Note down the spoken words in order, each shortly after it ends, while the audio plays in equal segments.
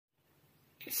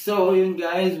So yun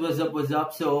guys, what's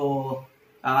up? So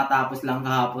kakatapos lang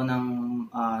kahapon ng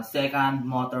second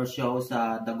motor show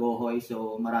sa DAGOHOY.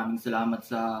 So maraming salamat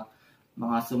sa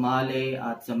mga sumali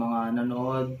at sa mga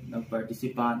nanood,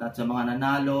 nag-participant at sa mga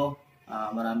nanalo.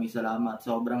 Maraming salamat.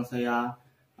 Sobrang saya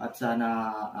at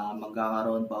sana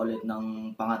magkakaroon pa ulit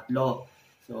ng pangatlo.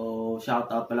 So shout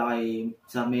out pala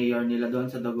sa mayor nila doon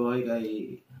sa DAGOHOY, kay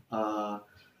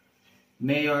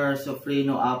Mayor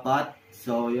Sofrino Apat.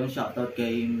 So yung shoutout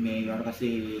kay Mayor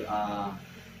kasi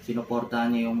sinuportahan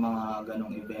niya yung mga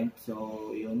ganong event. So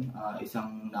yun,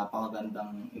 isang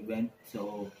napakagandang event.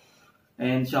 So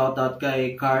and shoutout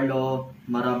kay Carlo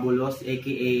Marabulos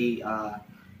aka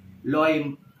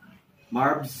Loy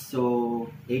Marbs. So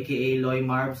aka Loy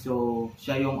Marbs. So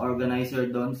siya yung organizer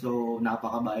doon. So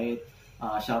napakabait.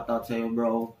 Shoutout sa iyo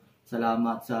bro.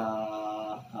 Salamat sa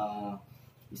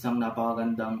isang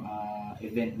napakagandang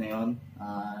event na yon,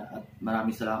 at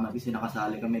maraming salamat kasi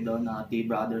nakasali kami doon na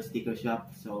TBrothers Sticker Shop.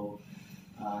 So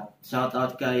shout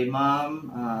out kay Ma'am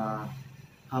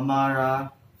Hamara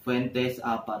Fuentes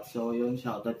Apat. So yun,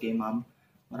 shout out kay Ma'am.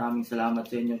 Maraming salamat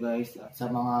sa inyo guys, at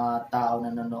sa mga tao na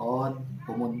nanood,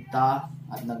 pumunta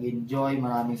at nag-enjoy,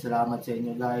 maraming salamat sa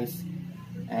inyo guys,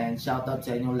 and shout out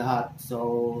sa inyo lahat.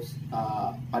 So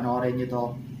panoorin nyo to,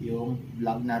 yung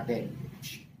vlog natin.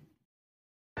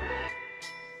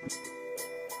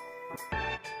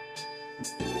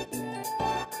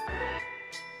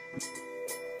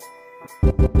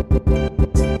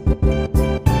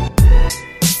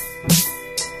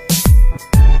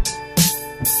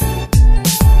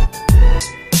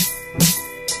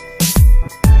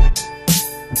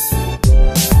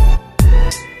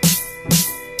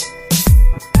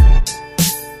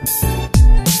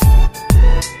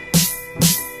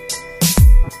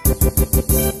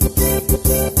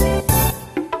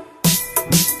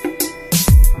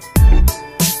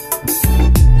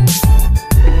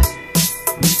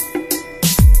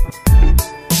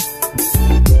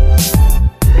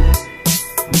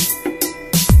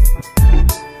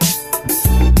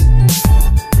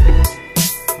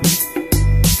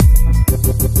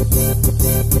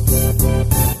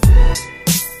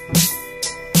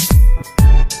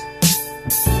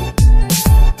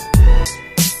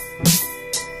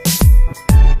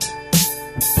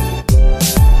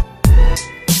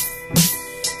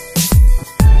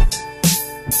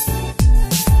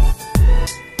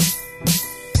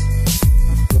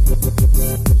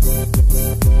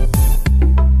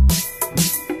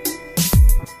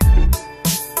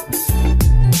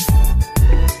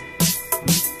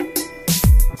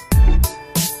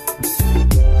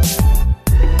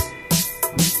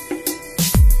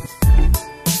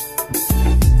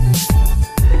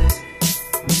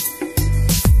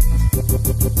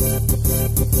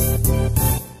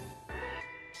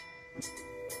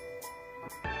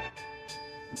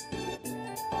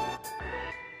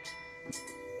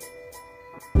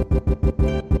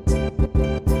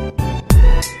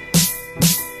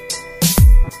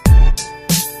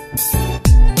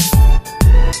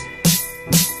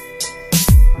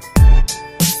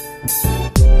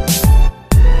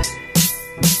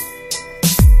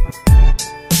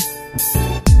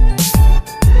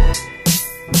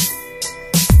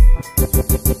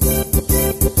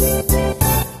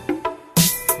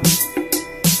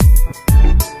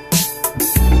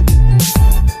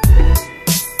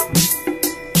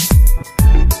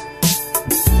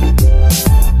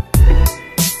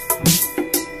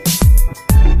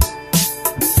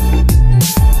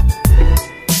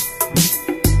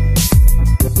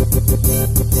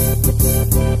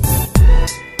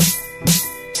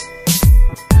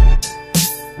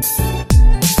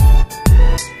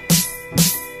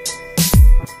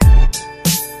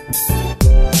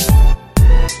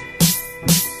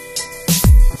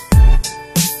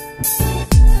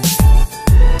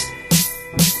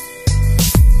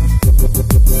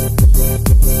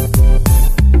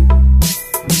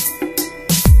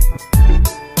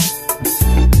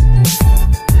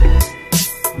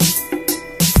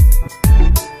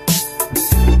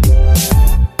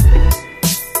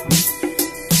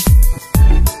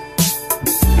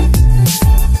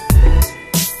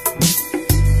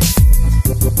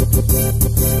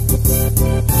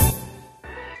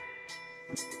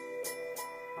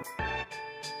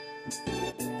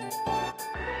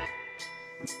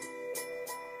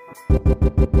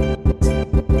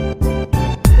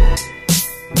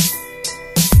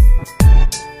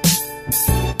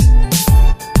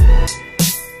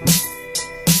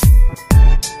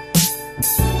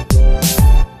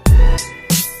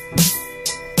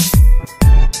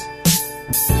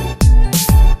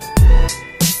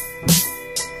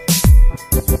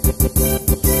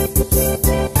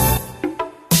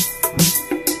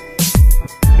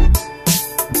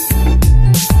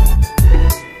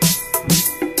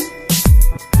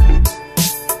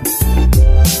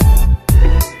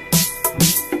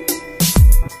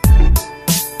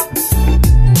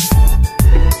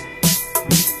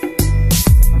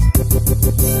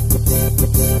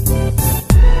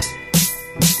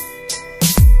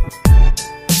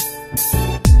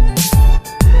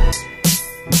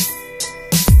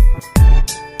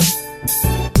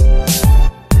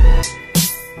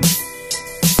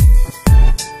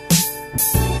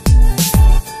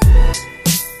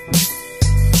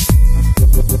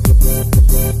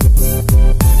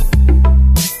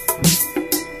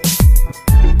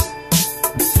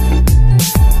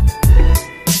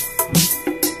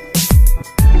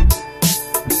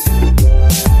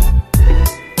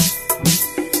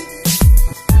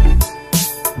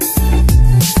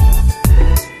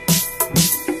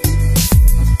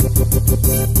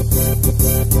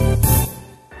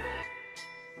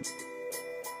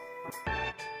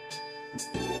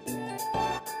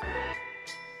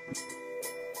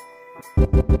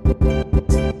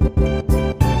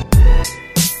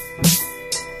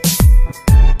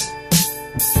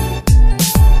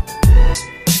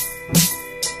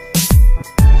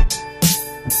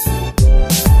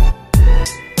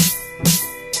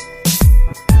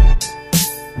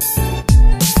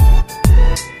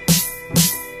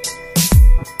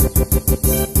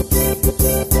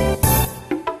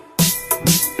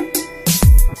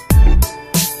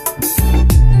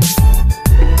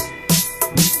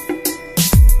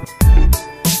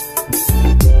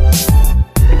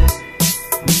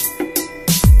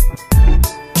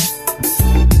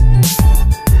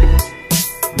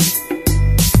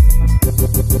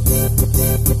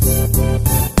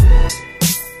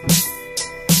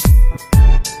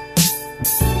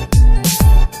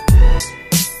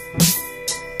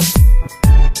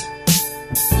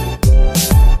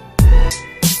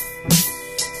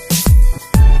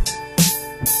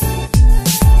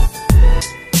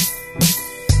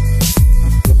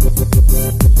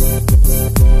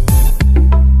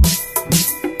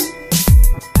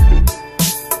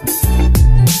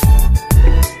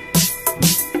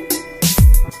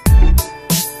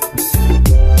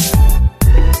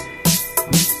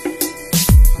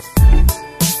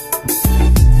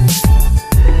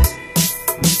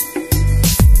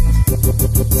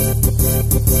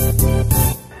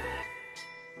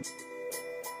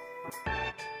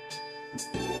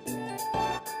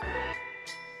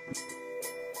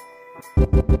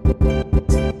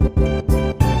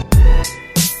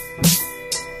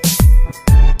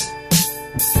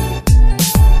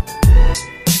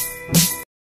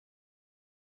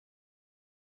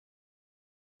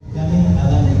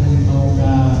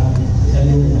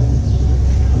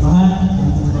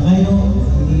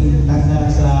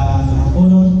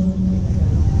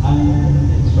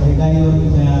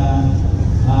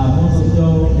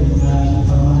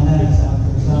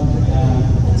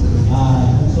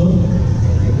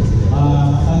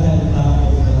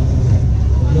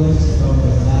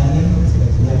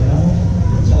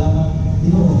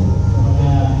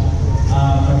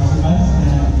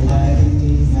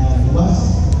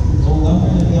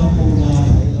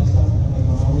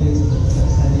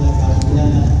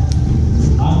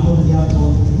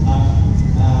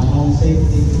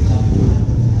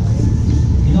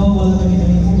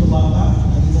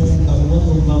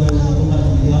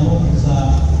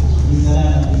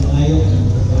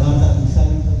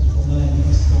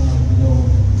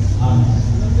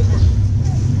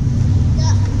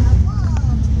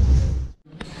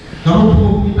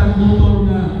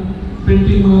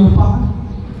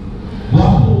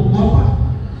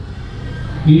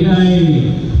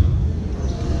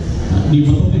 Di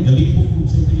ba ito galipok kung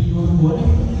sa pinino ng buwan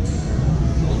eh.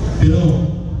 Pero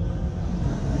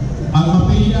ang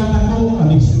mapilihan ako,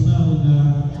 additional na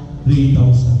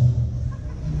 3,000.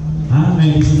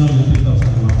 May additional na 3,000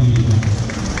 ang mapilihan.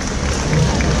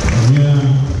 Kaya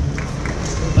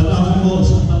talagang ko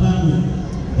sa tanan,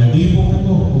 naglipok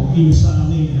ako kung kinsa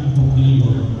amin na akong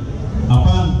kilibot.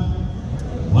 Apan,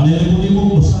 wala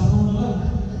libo-libo, usano na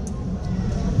lang.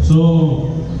 So,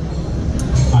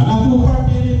 anak ko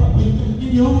party ni pagpintong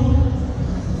ninyo,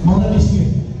 mga nisir.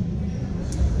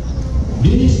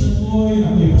 Dinis na ko'y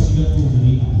ako'y pasigat ko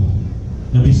ganito.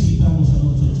 Nabisita mo sa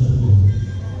lungsod sa ko.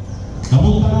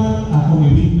 Kapuntaan,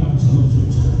 akong ibigta mo sa lungsod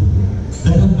sa ko.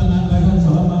 Dagang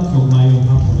salamat kung mayong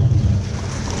hapon.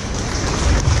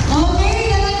 Okay,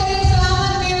 dagang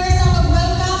salamat, Mayor, sa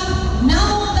pag-welcome.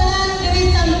 Namong tanan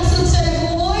diri sa lungsod sa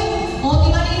DAGOHOY. O, di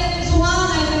ba nila ng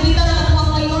suwang ay nabita na ang mga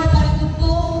mayor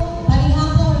parikugto,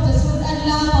 parihapon, kasudan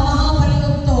lang, pamahaw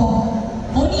parikugto.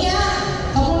 O niya,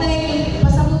 kamo na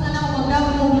pasamutan ako mag-grab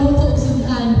ng luto o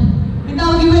sudan. Ikaw,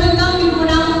 i-welcome din ko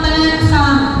na ang tanan sa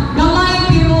gamay,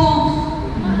 pero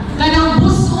kanang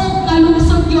busok na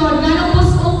lungsod yun. Ganong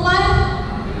busok man?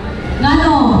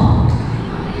 Gano?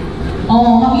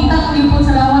 Makita ko din po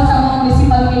sa lawas sa mga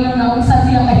municipal mayor na unsa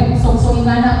siya kahit usog-usog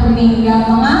nga na kung niya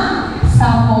mga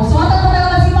sapo. So, ato ko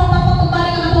na kasi pang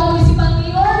papatubaling ang mga municipal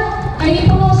mayor, kaya di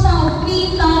po mo siya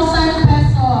 3,000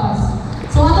 pesos.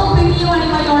 So, atong premium ni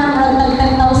Mayor Gerard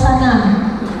 10,000 na.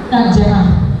 Nadya.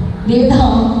 Dito.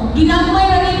 Ginagmay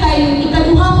na rin kay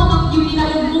ikaduha pa mang yung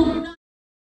ginagugmug na.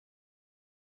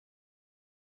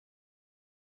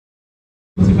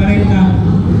 Si Parenta.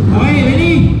 Okay,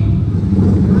 ready?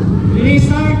 Ready,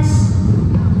 starts.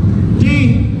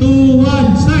 3, 2,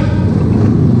 1, start.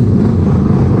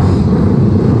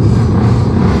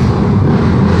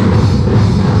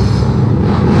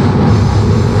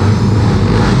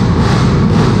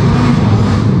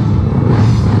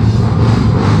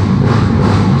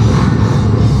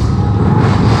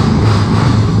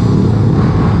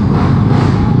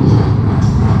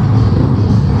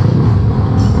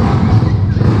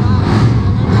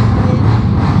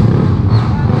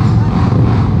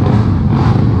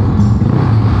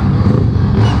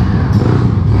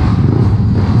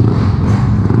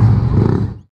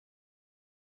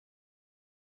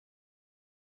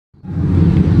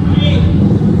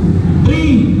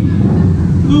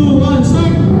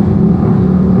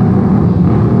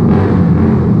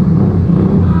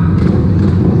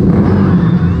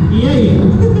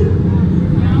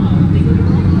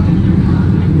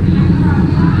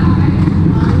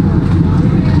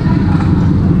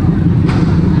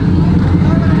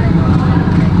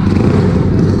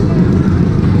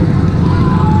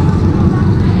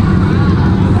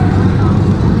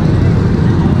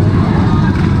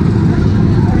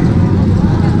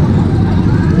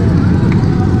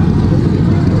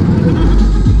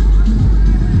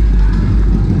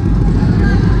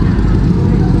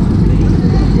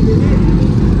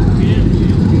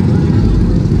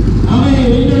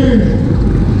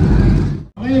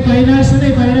 finals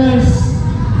ulit, finals.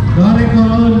 Dore ko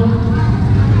on.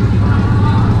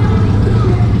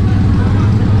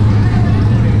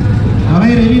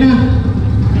 Okay, ready na?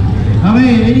 Okay,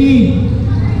 ready?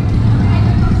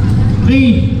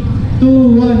 3,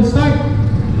 2, 1, start!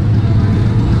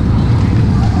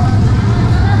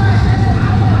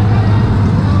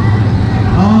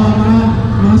 Oh,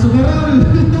 mga sugarol!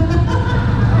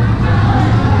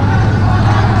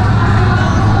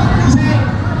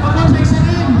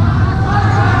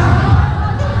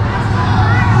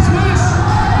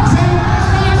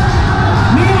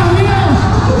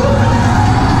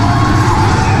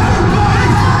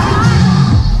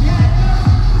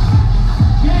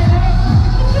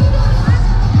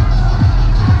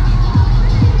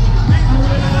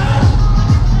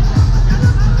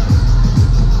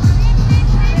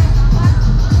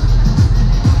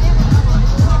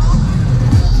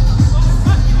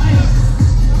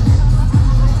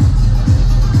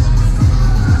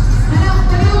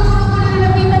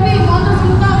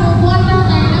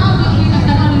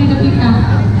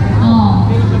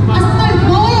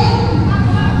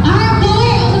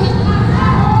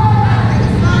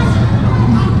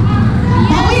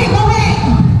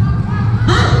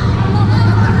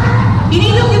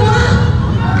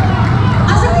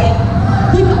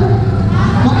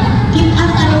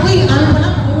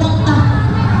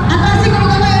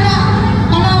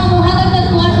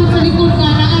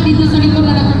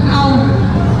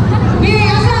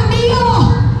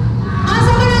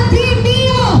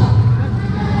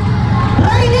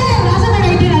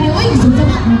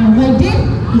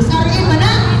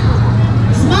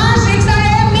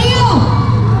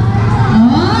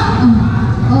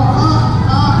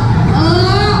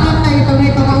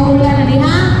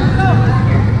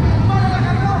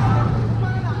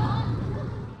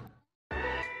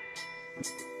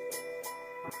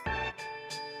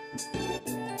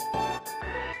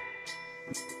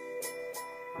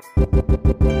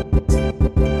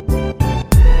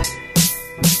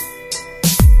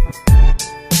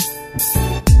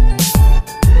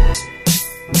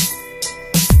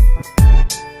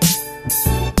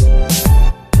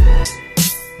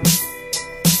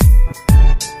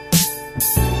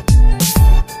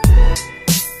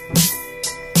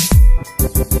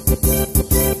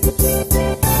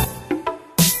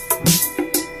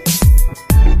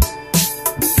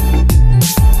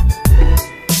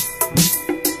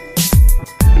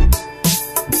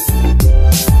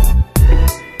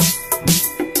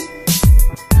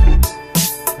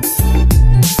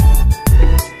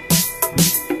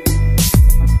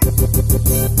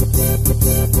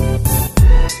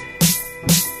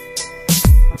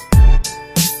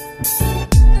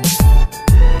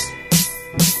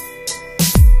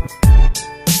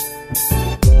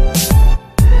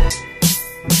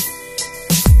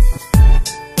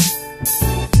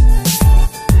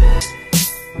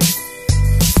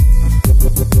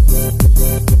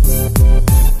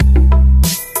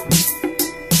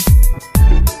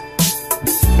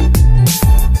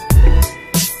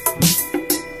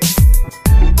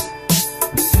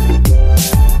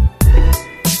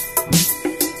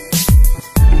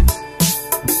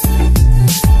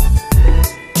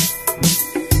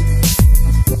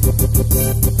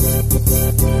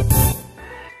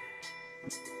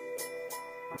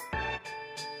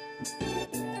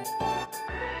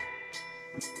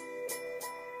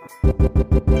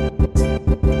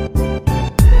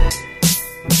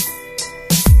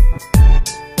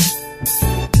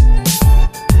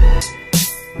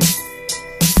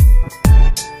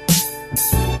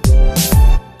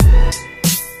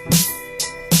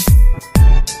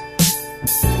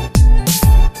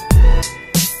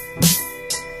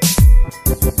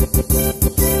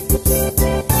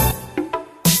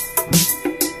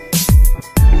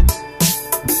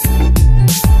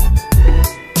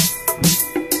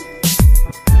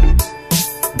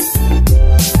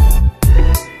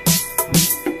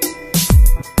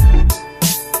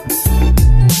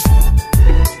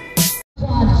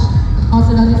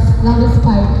 Loudest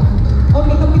part.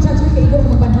 Okay, kami judge kay Igor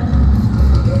magbanhan.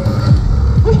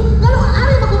 Uy, lalo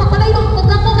ari magpapalay mo kung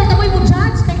kamo kay kamoy mo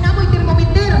judge kay namoy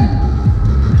thermometer.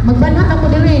 Magbanhan ako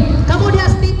dire. Kamo di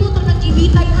astito to nang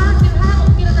ibitay ha, sir ha,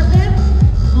 okay na ta sir.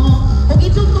 Oh, kung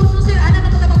itong to sir ana na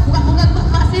to magbuga-buga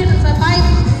pa sir sa pipe.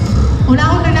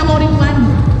 Unahon na na mo ring man.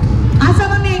 Asa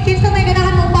man ni kinsa may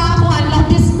ganahan mo pa ako ang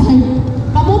loudest pipe.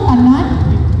 Kamo tanan?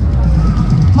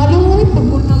 Maluoy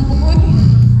tugod ng bukoy.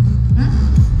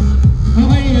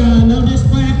 Okay,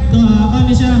 loudest pipe,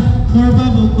 kami siya 4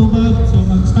 bob o 2 bob. So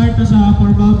mag-start na sa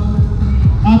 4 bob.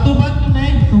 2 bob to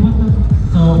 9, 2 bob to.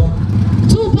 So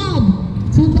 2 bob.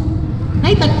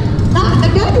 Ay,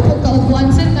 nagdado po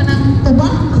kaupuan sir ka ng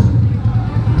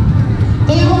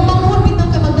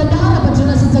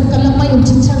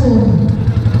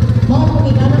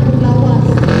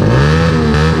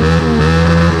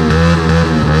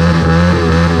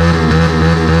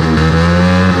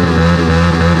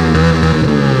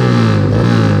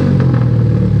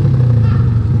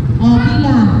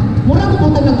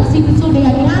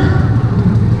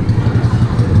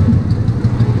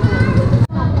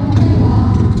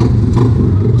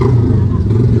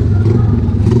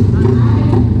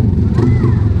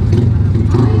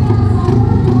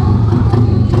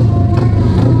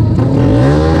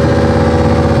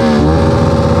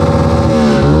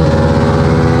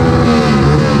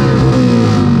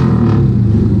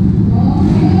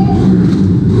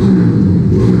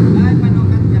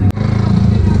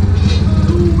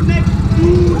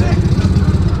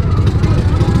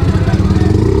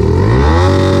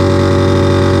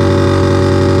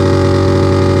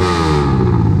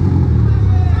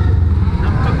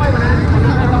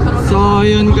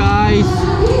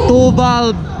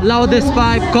 2-valve loudest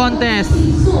pipe contest.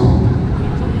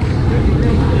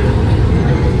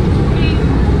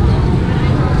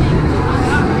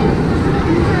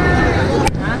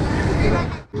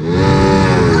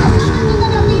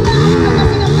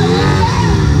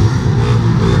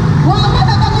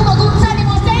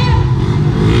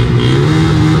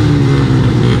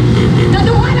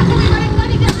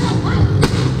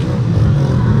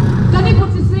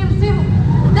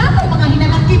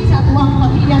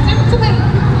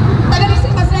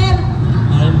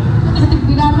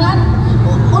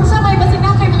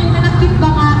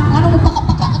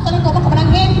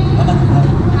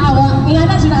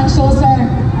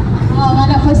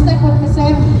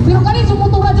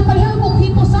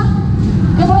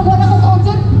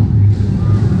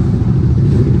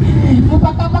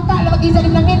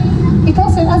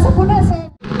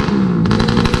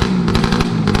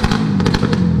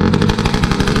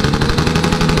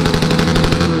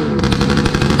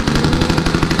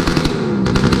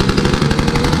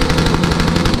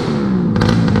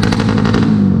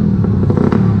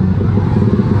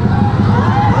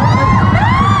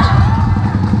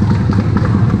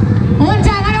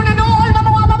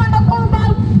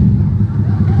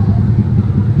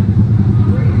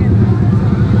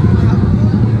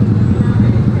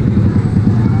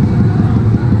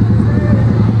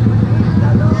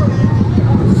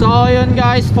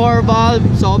 Guys, 4-valve,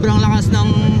 sobrang lakas ng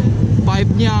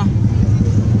pipe niya.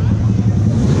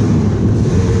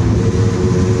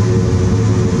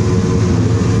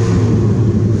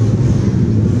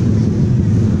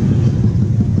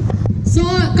 So,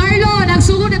 Carlo,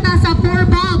 nagsugod na ta sa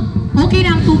 4-valve. Okay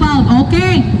na ang 2-valve.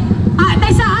 Okay.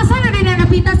 Tay sa asa na rin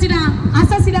napitan sila.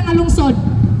 Asa sila nga lungsod.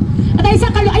 Tay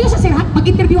sa Carlo, ayo sa sir,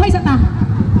 mag-interview hay sa ta.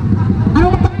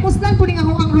 Ano mapagpuslan ko ning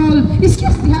ako ang role.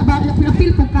 Excuse me, ba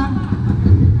napil po ka.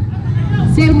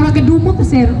 Sir, mura kadumot to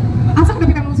sir. Asa ka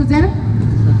napitan lungsod sir?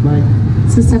 Sagbayan.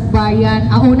 Sa Sagbayan.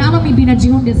 Ako na may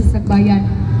binadjihon din sa Sagbayan.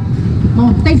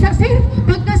 Tay sa sir,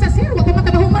 pag nasa sir, wag ka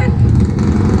matabahuman.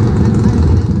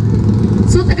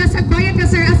 So, taga Sagbayan ka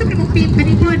sir, asa ka mong pin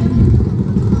kanipon?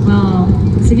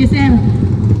 Sige sir.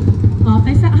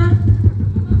 Tay sa ha?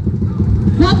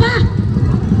 Wapa!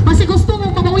 Kasi gusto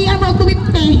mo, pabawian mo ang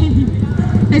tuwinte.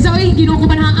 Tay sa, oy, ginawa ko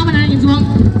ba na hanga, mananang yung suwang.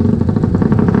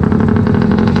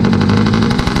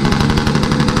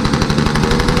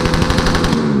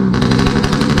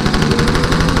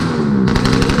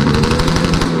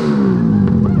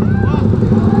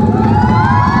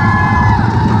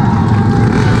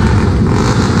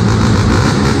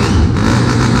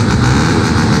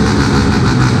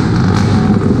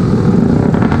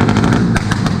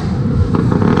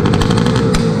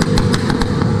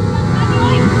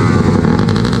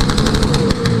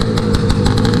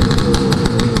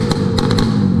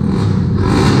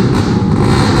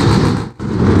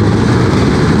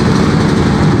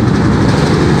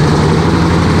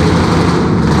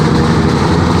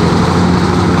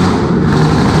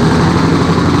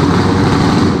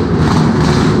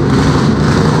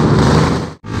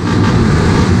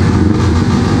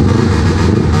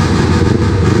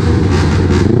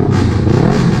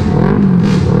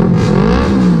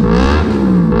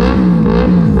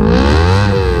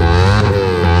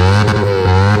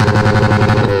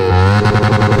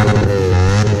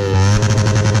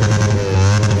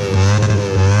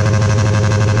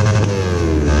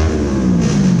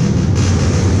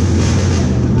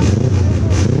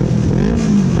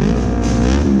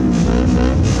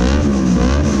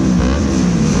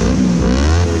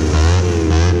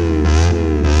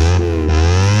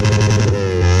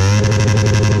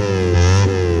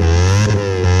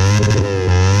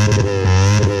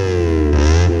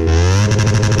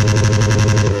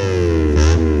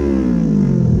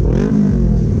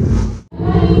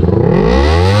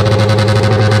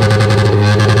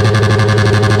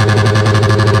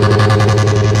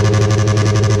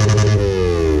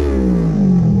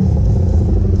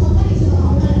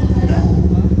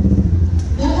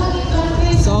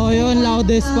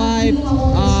 loudest pipe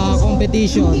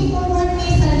competition.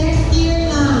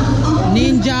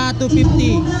 Ninja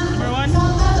 250.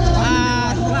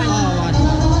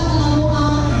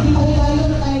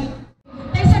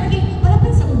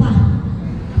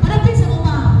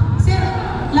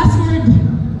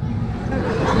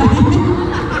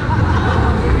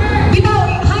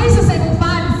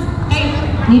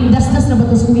 Das na ba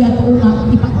ito sa kuya ito nga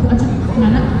ipagkuhan sa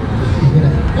nana?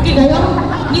 Okay kayo?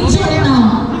 Ninja ulit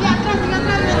na.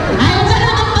 Ayaw dyan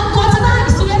na ang kuhan sa tahan.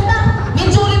 Student na.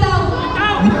 Ninja ulit na.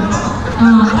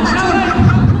 Ano?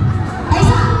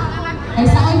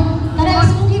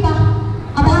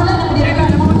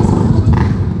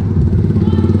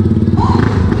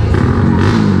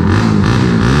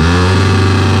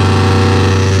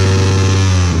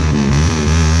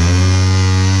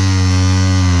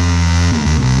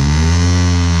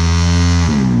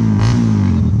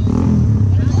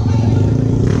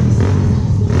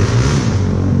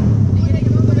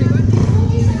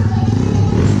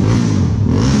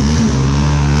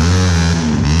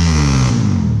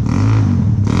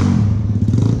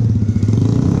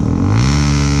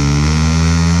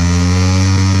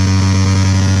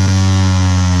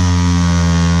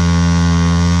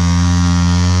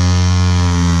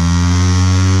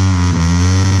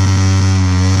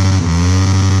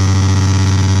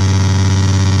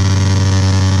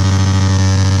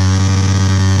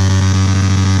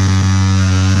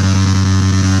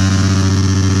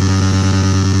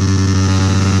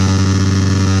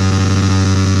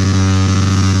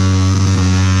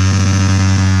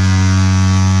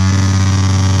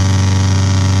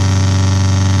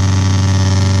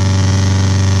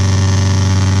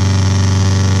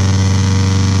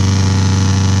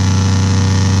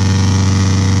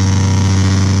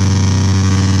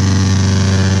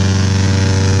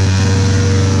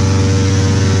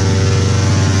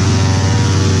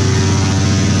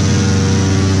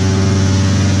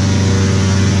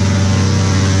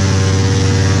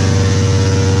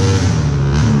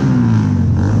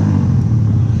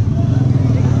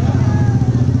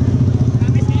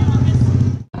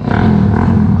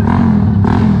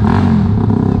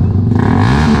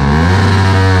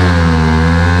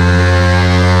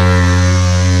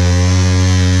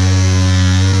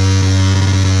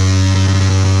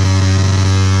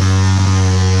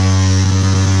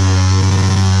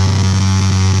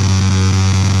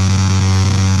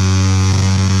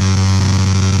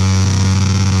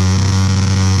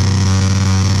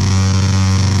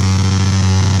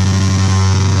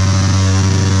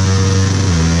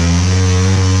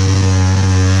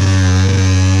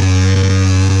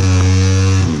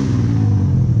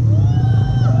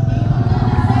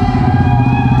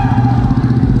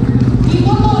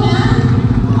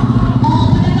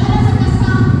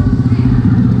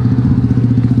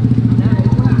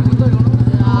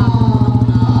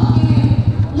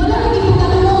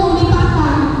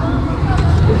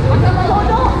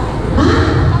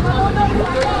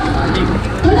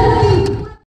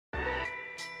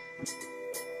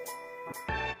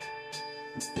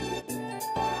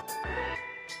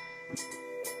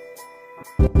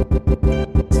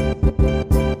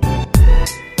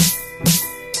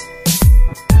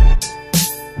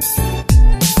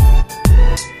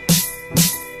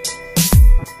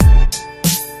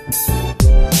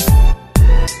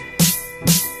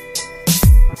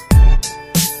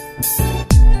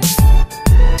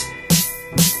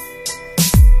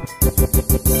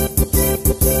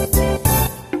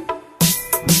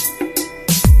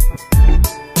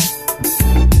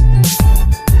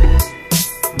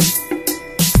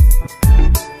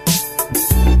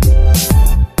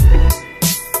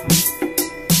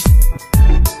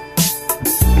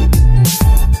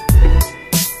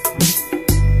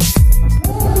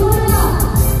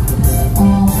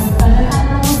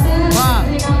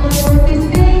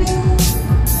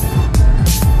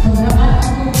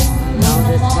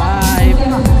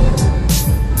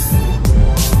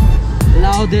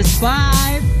 Loudest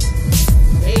 5.